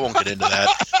 but I won't get into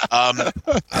that.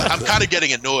 I'm kind of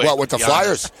getting annoyed. What, with the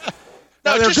Flyers?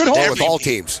 No, they're just good with all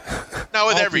teams. No,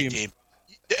 with every team.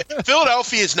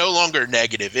 Philadelphia is no longer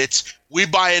negative. It's we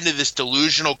buy into this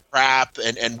delusional crap,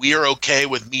 and we are okay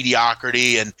with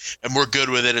mediocrity, and we're good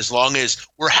with it as long as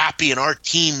we're happy and our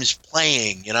team's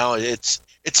playing. You know, it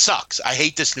sucks. I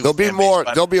hate this new.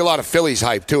 There'll be a lot of Phillies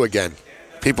hype too again.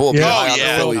 People will be high on the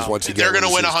Phillies once again. They're going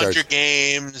to win 100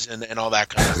 games and all that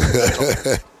kind of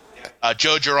stuff.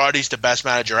 Joe Girardi's the best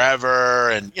manager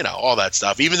ever, and all that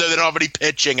stuff. Even though they don't have any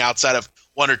pitching outside of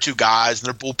one or two guys, and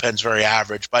their bullpen's very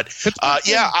average. But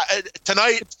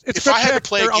tonight, if I had to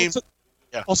play a game,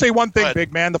 I'll say one thing,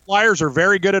 big man. The Flyers are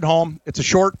very good at home. It's a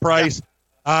short price.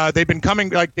 Yeah. They've been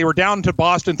coming like they were down to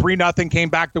Boston 3-0, came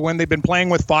back to win. They've been playing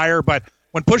with fire, but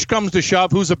when push comes to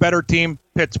shove, who's a better team?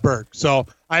 Pittsburgh. So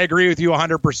I agree with you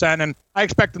 100%, and I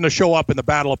expect them to show up in the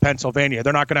Battle of Pennsylvania.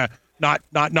 They're not going to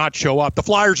not show up. The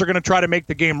Flyers are going to try to make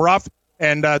the game rough,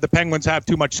 and the Penguins have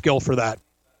too much skill for that.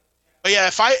 But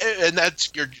yeah,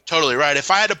 you're totally right.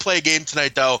 If I had to play a game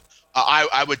tonight, though,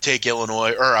 I would take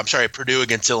Purdue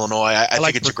against Illinois. I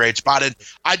think it's a great spot, and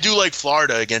I do like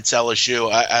Florida against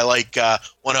LSU. I like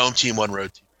one home team, one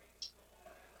road team.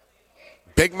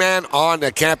 Big man on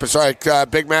the campus. All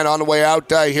right, big man on the way out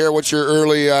here. What's your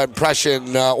early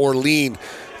impression or lean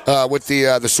with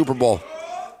the Super Bowl?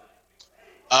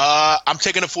 I'm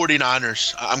taking the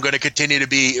 49ers. I'm going to continue to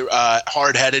be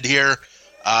hard-headed here.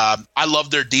 I love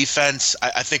their defense.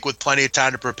 I think with plenty of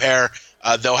time to prepare,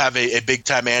 they'll have a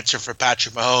big-time answer for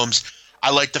Patrick Mahomes. I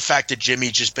like the fact that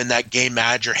Jimmy's just been that game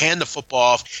manager. Hand the football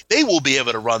off. They will be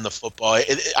able to run the football.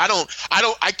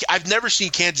 I've never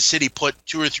seen Kansas City put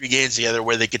 2 or 3 games together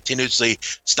where they continuously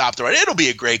stop the run. It'll be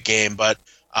a great game, but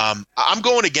I'm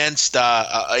going against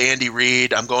Andy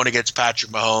Reid. I'm going against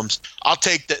Patrick Mahomes. I'll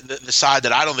take the side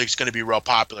that I don't think is going to be real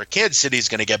popular. Kansas City is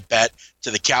going to get bet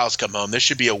to the cows come home. This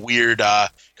should be a weird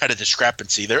kind of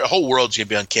discrepancy. The whole world's going to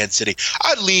be on Kansas City.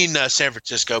 I'd lean San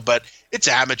Francisco, but it's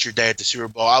amateur day at the Super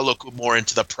Bowl. I look more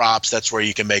into the props. That's where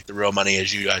you can make the real money,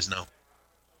 as you guys know.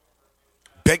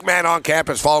 Big man on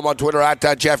campus. Follow him on Twitter at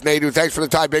Jeff Nadeau. Thanks for the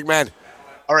time, big man.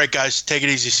 All right, guys. Take it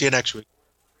easy. See you next week.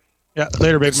 Yeah,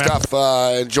 later, big man. Stuff.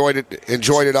 Enjoyed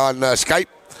it on Skype.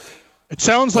 It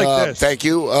sounds like this. Thank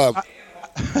you.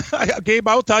 Gabe,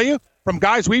 I'll tell you, from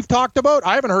guys we've talked about,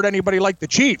 I haven't heard anybody like the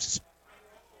Chiefs.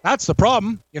 That's the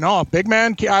problem. Big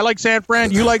man, I like San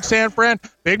Fran. You like San Fran.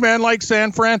 Big man likes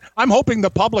San Fran. I'm hoping the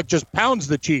public just pounds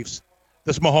the Chiefs,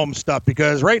 this Mahomes stuff,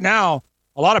 because right now,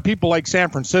 a lot of people like San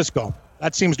Francisco.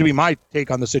 That seems to be my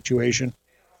take on the situation.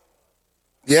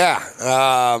 Yeah,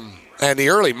 and the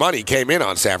early money came in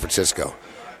on San Francisco.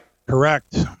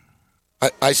 Correct.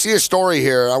 I see a story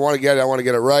here. I want to get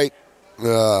it right.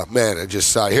 Man, I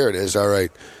just saw. Here it is. All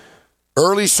right.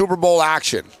 Early Super Bowl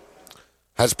action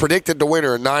has predicted the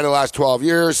winner in 9 of the last 12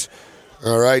 years.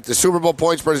 All right. The Super Bowl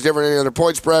point spread is different than any other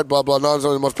point spread. Blah, blah. None of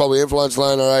the most probably influenced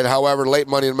line. All right. However, late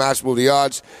money and mass move the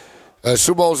odds.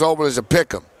 Super Bowl's open as a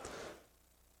pick 'em.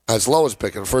 As low as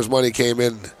pick 'em. First money came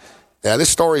in. Yeah, this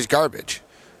story's garbage.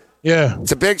 Yeah.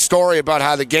 It's a big story about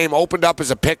how the game opened up as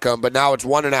a pick 'em, but now it's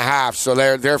 1.5. So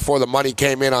therefore the money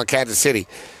came in on Kansas City.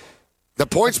 The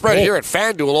point spread here at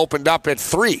FanDuel opened up at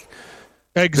 3.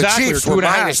 Exactly. The Chiefs were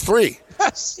 -3.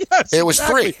 Yes, it was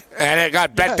exactly. 3, and it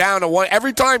got bet down to 1.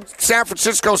 Every time San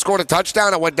Francisco scored a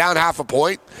touchdown, it went down half a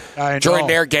point during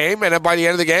their game, and then by the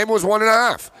end of the game, it was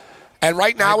 1.5. And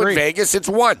right now in Vegas, it's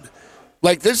 1.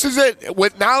 Like, this is it.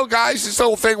 With now, guys, this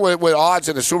whole thing with odds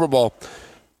in the Super Bowl,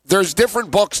 there's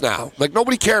different books now. Like,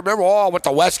 nobody cares. Remember, what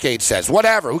the Westgate says.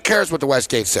 Whatever. Who cares what the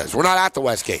Westgate says? We're not at the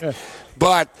Westgate. Yeah.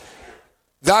 But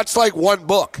that's like one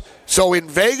book. So in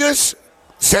Vegas,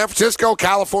 San Francisco,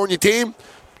 California team,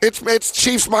 it's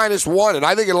Chiefs -1, and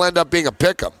I think it'll end up being a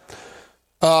pick 'em.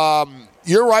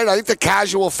 You're right. I think the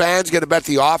casual fans going to bet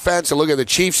the offense and look at the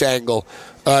Chiefs angle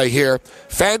here.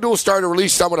 FanDuel started to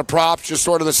release some of the props, just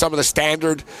sort of some of the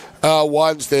standard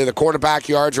ones, the quarterback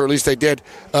yards, or at least they did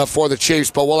for the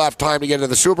Chiefs. But we'll have time to get into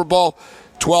the Super Bowl.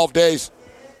 12 days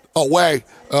away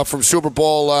from Super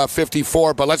Bowl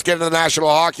 54. But let's get into the National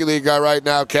Hockey League right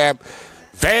now, Cam.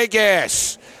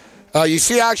 Vegas. You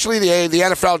see, actually, the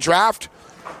NFL draft,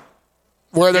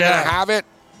 where they're going to have it?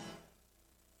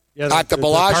 Yeah, at the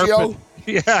Bellagio?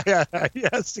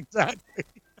 Yes, exactly.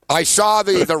 I saw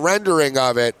the rendering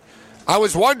of it. I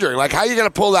was wondering, like, how are you going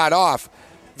to pull that off?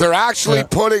 They're actually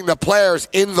putting the players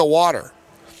in the water.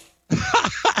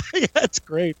 Yeah, it's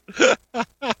great.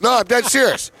 No, I'm dead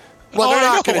serious. Well, they're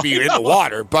not going to be in the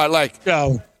water, but like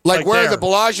where the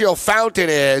Bellagio fountain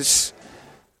is,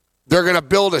 they're going to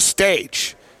build a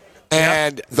stage.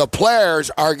 And the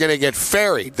players are going to get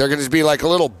ferried. They're going to be like a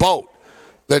little boat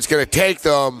that's going to take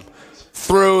them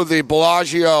through the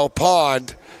Bellagio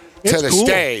pond to the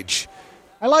stage.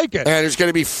 I like it. And there's going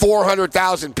to be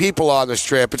 400,000 people on the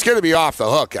strip. It's going to be off the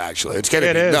hook, actually. It's going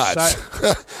to be nuts.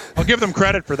 I'll give them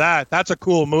credit for that. That's a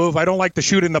cool move. I don't like the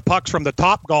shooting the pucks from the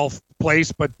Top Golf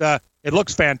place, but it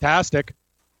looks fantastic.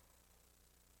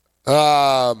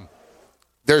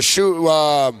 They're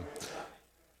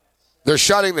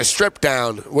shutting the strip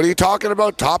down. What are you talking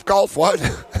about? Top Golf? What?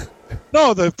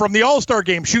 No, from the All-Star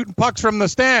game, shooting pucks from the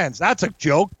stands. That's a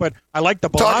joke, but I like the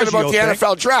Bellagio talking about the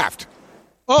NFL draft.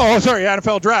 Oh, sorry,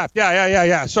 NFL draft.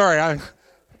 Yeah. Sorry, what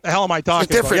the hell am I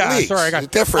talking about? Yeah, sorry, I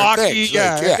got different hockey. Things.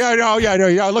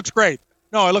 Yeah. It looks great.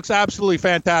 No, it looks absolutely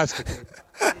fantastic.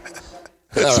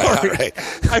 Sorry, all right.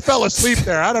 I fell asleep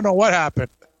there. I don't know what happened.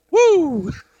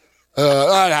 Woo!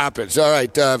 That happens. All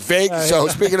right, Vegas. So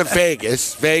speaking of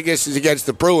Vegas, Vegas is against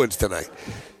the Bruins tonight.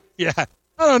 Yeah, I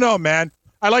don't know, man.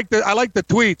 I like the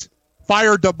tweets.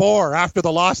 Fire DeBoer after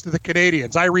the loss to the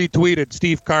Canadians. I retweeted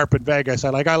Steve Carp in Vegas. I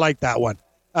like that one.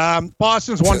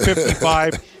 Boston's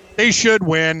 155. They should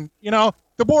win. You know,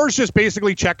 DeBoer's just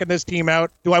basically checking this team out.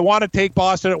 Do I want to take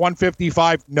Boston at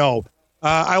 155? No.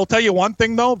 I will tell you one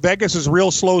thing, though. Vegas is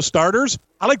real slow starters.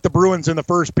 I like the Bruins in the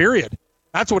first period.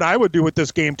 That's what I would do with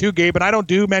this game, too, Gabe. And I don't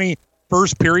do many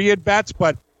first period bets,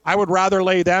 but I would rather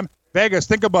lay them. Vegas,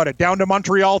 think about it. Down to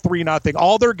Montreal, 3-0.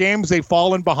 All their games, they've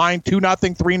fallen behind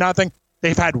 2-0, 3-0.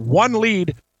 They've had one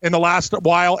lead in the last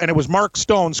while, and it was Mark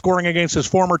Stone scoring against his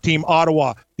former team,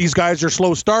 Ottawa. These guys are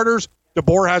slow starters.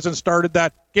 DeBoer hasn't started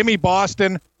that. Give me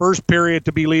Boston, first period,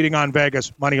 to be leading on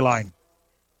Vegas, money line.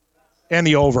 And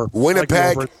the over.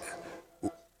 Winnipeg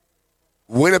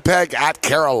at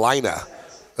Carolina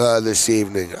this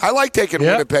evening. I like taking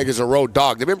Winnipeg as a road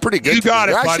dog. They've been pretty good. You got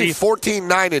it, buddy. They're actually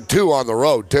 14-9-2 on the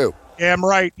road, too. Damn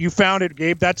right. You found it,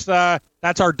 Gabe. That's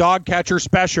our dog catcher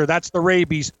special. That's the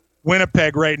rabies.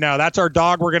 Winnipeg right now. That's our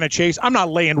dog we're going to chase. I'm not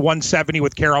laying 170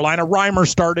 with Carolina. Reimer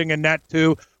starting in net,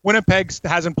 too. Winnipeg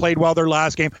hasn't played well their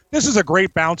last game. This is a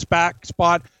great bounce back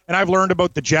spot, and I've learned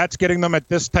about the Jets. Getting them at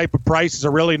this type of price is a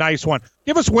really nice one.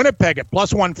 Give us Winnipeg at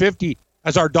plus 150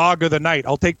 as our dog of the night.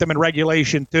 I'll take them in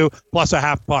regulation, too, plus a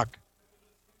half puck.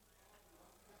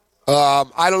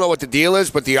 I don't know what the deal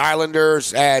is, but the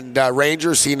Islanders and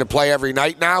Rangers seem to play every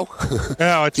night now.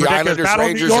 No, it's the ridiculous. Islanders,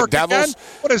 Rangers, and Devils. Again?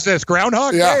 What is this,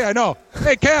 Groundhog Day? I know.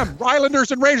 Hey, Cam,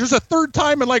 Islanders and Rangers a third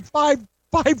time in like five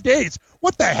days.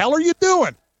 What the hell are you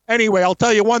doing? Anyway, I'll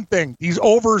tell you one thing. These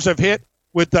overs have hit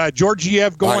with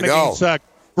Georgiev going against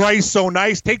Bryce. So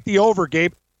nice. Take the over,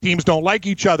 Gabe. Teams don't like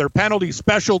each other. Penalties,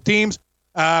 special teams.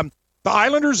 The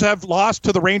Islanders have lost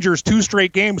to the Rangers 2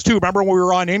 straight games, too. Remember when we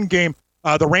were on in-game?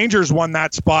 The Rangers won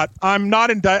that spot. I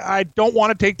don't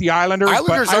want to take the Islanders.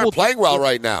 Islanders aren't playing well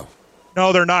right now.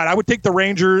 No, they're not. I would take the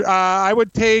Rangers. I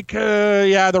would take,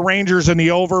 the Rangers and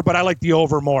the over, but I like the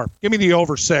over more. Give me the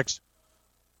over 6.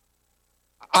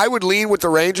 I would lean with the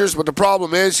Rangers, but the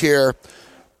problem is here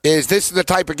is this is the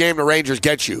type of game the Rangers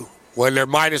get you when they're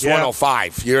minus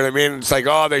 105. You know what I mean? It's like,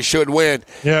 oh, they should win.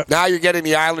 Yeah. Now you're getting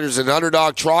the Islanders an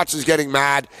underdog. Trotz is getting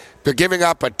mad. They're giving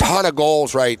up a ton of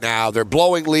goals right now. They're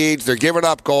blowing leads. They're giving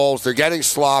up goals. They're getting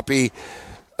sloppy.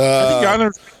 I think the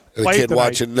Islanders the kid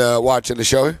tonight. watching the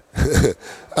show.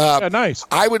 Nice.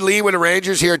 I would lean with the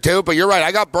Rangers here too, but you're right.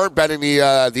 I got burnt betting the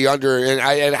under, and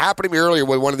it happened to me earlier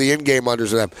with one of the in-game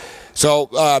unders of them.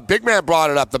 So Big Man brought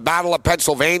it up. The Battle of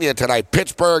Pennsylvania tonight.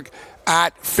 Pittsburgh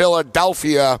at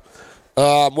Philadelphia.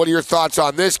 What are your thoughts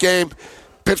on this game?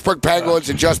 Pittsburgh Penguins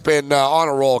have just been on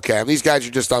a roll, Cam. These guys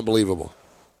are just unbelievable.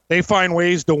 They find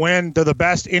ways to win. They're the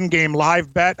best in-game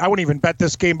live bet. I wouldn't even bet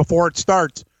this game before it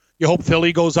starts. You hope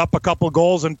Philly goes up a couple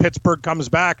goals and Pittsburgh comes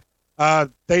back.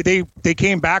 They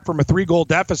came back from a 3-goal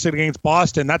deficit against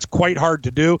Boston. That's quite hard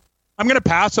to do. I'm going to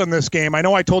pass on this game. I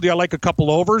know I told you I like a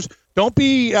couple overs. Don't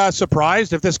be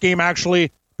surprised if this game actually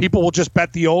people will just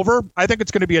bet the over. I think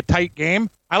it's going to be a tight game.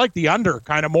 I like the under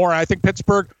kind of more. I think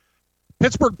Pittsburgh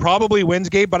probably wins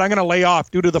game, but I'm going to lay off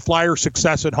due to the Flyers'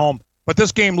 success at home. But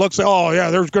this game looks,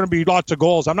 there's going to be lots of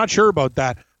goals. I'm not sure about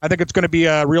that. I think it's going to be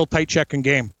a real tight checking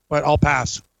game, but I'll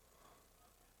pass.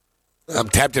 I'm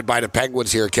tempted by the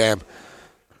Penguins here, Cam.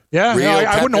 Yeah,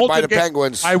 I wouldn't hold by it the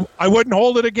Penguins. I wouldn't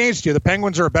hold it against you. The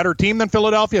Penguins are a better team than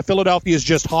Philadelphia. Philadelphia is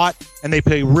just hot, and they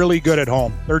play really good at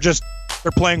home. They're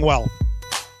playing well.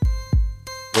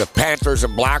 The Panthers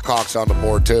and Blackhawks on the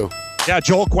board, too. Yeah,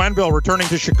 Joel Quenneville returning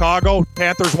to Chicago.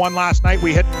 Panthers won last night.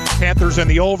 We hit Panthers in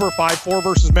the over, 5-4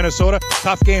 versus Minnesota.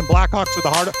 Tough game. Blackhawks are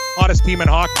the hottest team in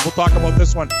hockey. We'll talk about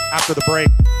this one after the break.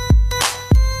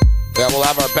 Yeah, we'll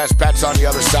have our best bets on the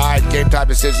other side. Game Time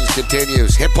Decisions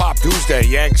continues. Hip Hop Tuesday.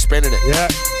 Yang spinning it. Yeah,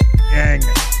 Yang.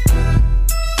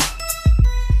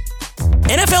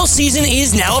 NFL season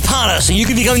is now upon us, and you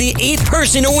can become the 8th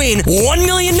person to win $1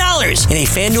 million in a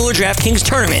FanDuel or DraftKings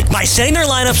tournament by setting their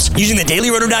lineups using the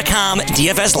DailyRoto.com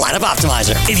DFS lineup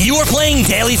optimizer. If you are playing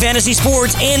daily fantasy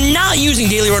sports and not using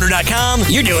DailyRoto.com,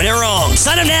 you're doing it wrong.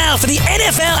 Sign up now for the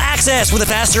NFL access with a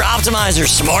faster optimizer,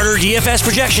 smarter DFS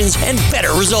projections, and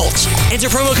better results. Enter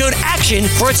promo code ACTION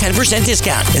for a 10%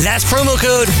 discount. That's promo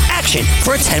code ACTION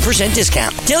for a 10%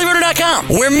 discount. DailyRoto.com,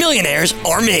 where millionaires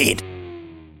are made.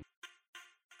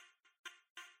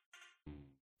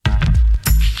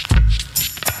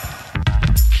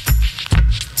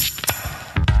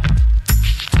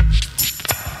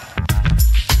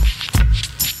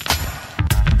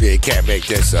 You can't make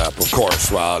this up, of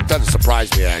course. Well, it doesn't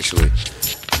surprise me, actually.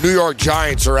 New York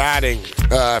Giants are adding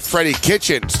Freddie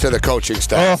Kitchens to the coaching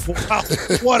staff.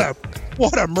 Oh, wow.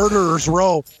 What a murderer's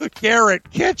row. Garrett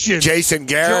Kitchens. Jason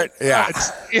Garrett.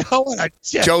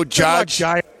 Joe Judge.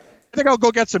 I think I'll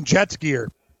go get some Jets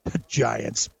gear. The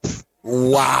Giants.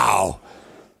 Wow.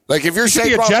 Like, if you're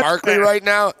Saquon Barkley right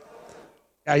now.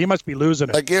 Yeah, you must be losing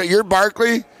it. Like, you're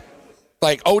Barkley.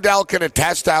 Like, Odell can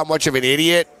attest to how much of an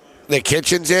idiot that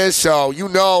Kitchens is. So,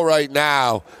 right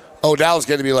now, Odell's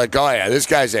going to be like, oh, yeah, this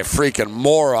guy's a freaking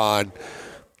moron.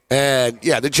 And,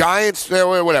 yeah, the Giants,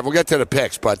 whatever, we'll get to the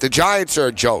picks, but the Giants are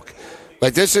a joke.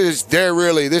 Like, this is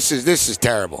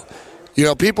terrible.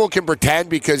 People can pretend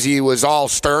because he was all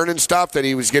stern and stuff that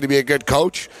he was going to be a good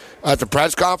coach at the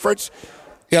press conference.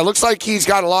 Yeah, it looks like he's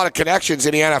got a lot of connections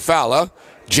in the NFL, huh?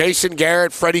 Jason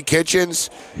Garrett, Freddie Kitchens.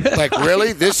 Like,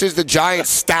 really? This is the Giants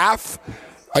staff?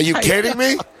 Are you kidding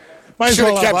me? Should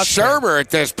have kept Shermer at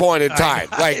this point in time.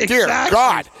 Like, dear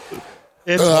God.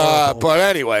 But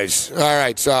anyways, all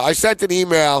right. So I sent an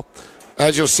email.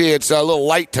 As you'll see, it's a little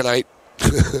light tonight.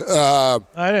 I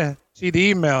didn't see the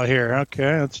email here.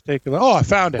 Okay, let's take a look. Oh, I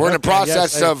found it. We're in the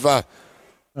process of.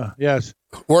 Yes.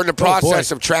 We're in the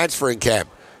process of transferring Cam.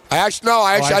 I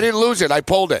didn't lose it. I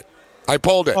pulled it.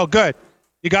 Oh, good.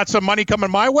 You got some money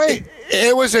coming my way?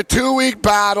 It was a 2-week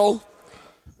battle.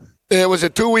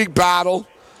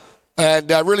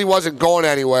 And really wasn't going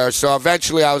anywhere. So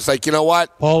eventually I was like, you know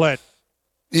what? Pull it.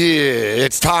 Yeah,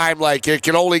 it's time. Like, it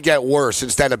can only get worse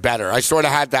instead of better. I sort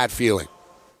of had that feeling.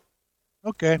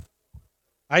 Okay.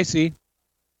 I see.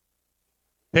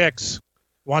 Picks.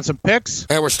 Want some picks?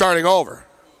 And we're starting over.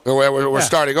 We're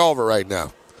starting over right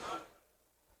now.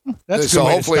 That's so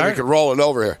hopefully we can roll it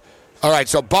over here. All right,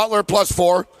 so Butler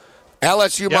 +4,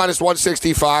 LSU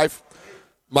 -165,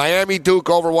 Miami Duke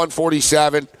over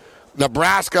 147,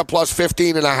 Nebraska plus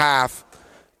 15.5.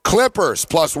 Clippers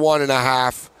plus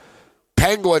 1.5.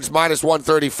 Penguins minus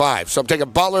 135. So I'm taking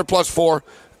Butler plus 4.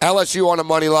 LSU on the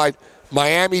money line.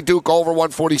 Miami Duke over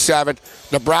 147.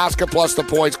 Nebraska plus the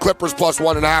points. Clippers plus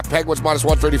 1.5. Penguins minus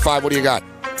 135. What do you got?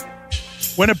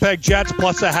 Winnipeg Jets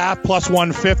plus a half, plus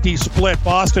 150 split.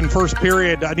 Boston first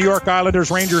period. New York Islanders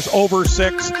Rangers over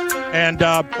 6. And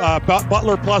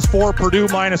Butler plus 4. Purdue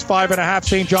minus 5.5.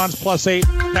 St. John's plus 8.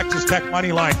 Texas Tech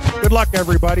money line. Good luck,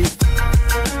 everybody.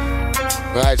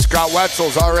 All right, Scott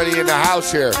Wetzel's already in the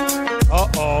house here.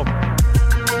 Uh-oh.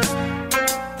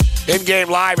 In-game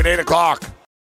live at 8 o'clock.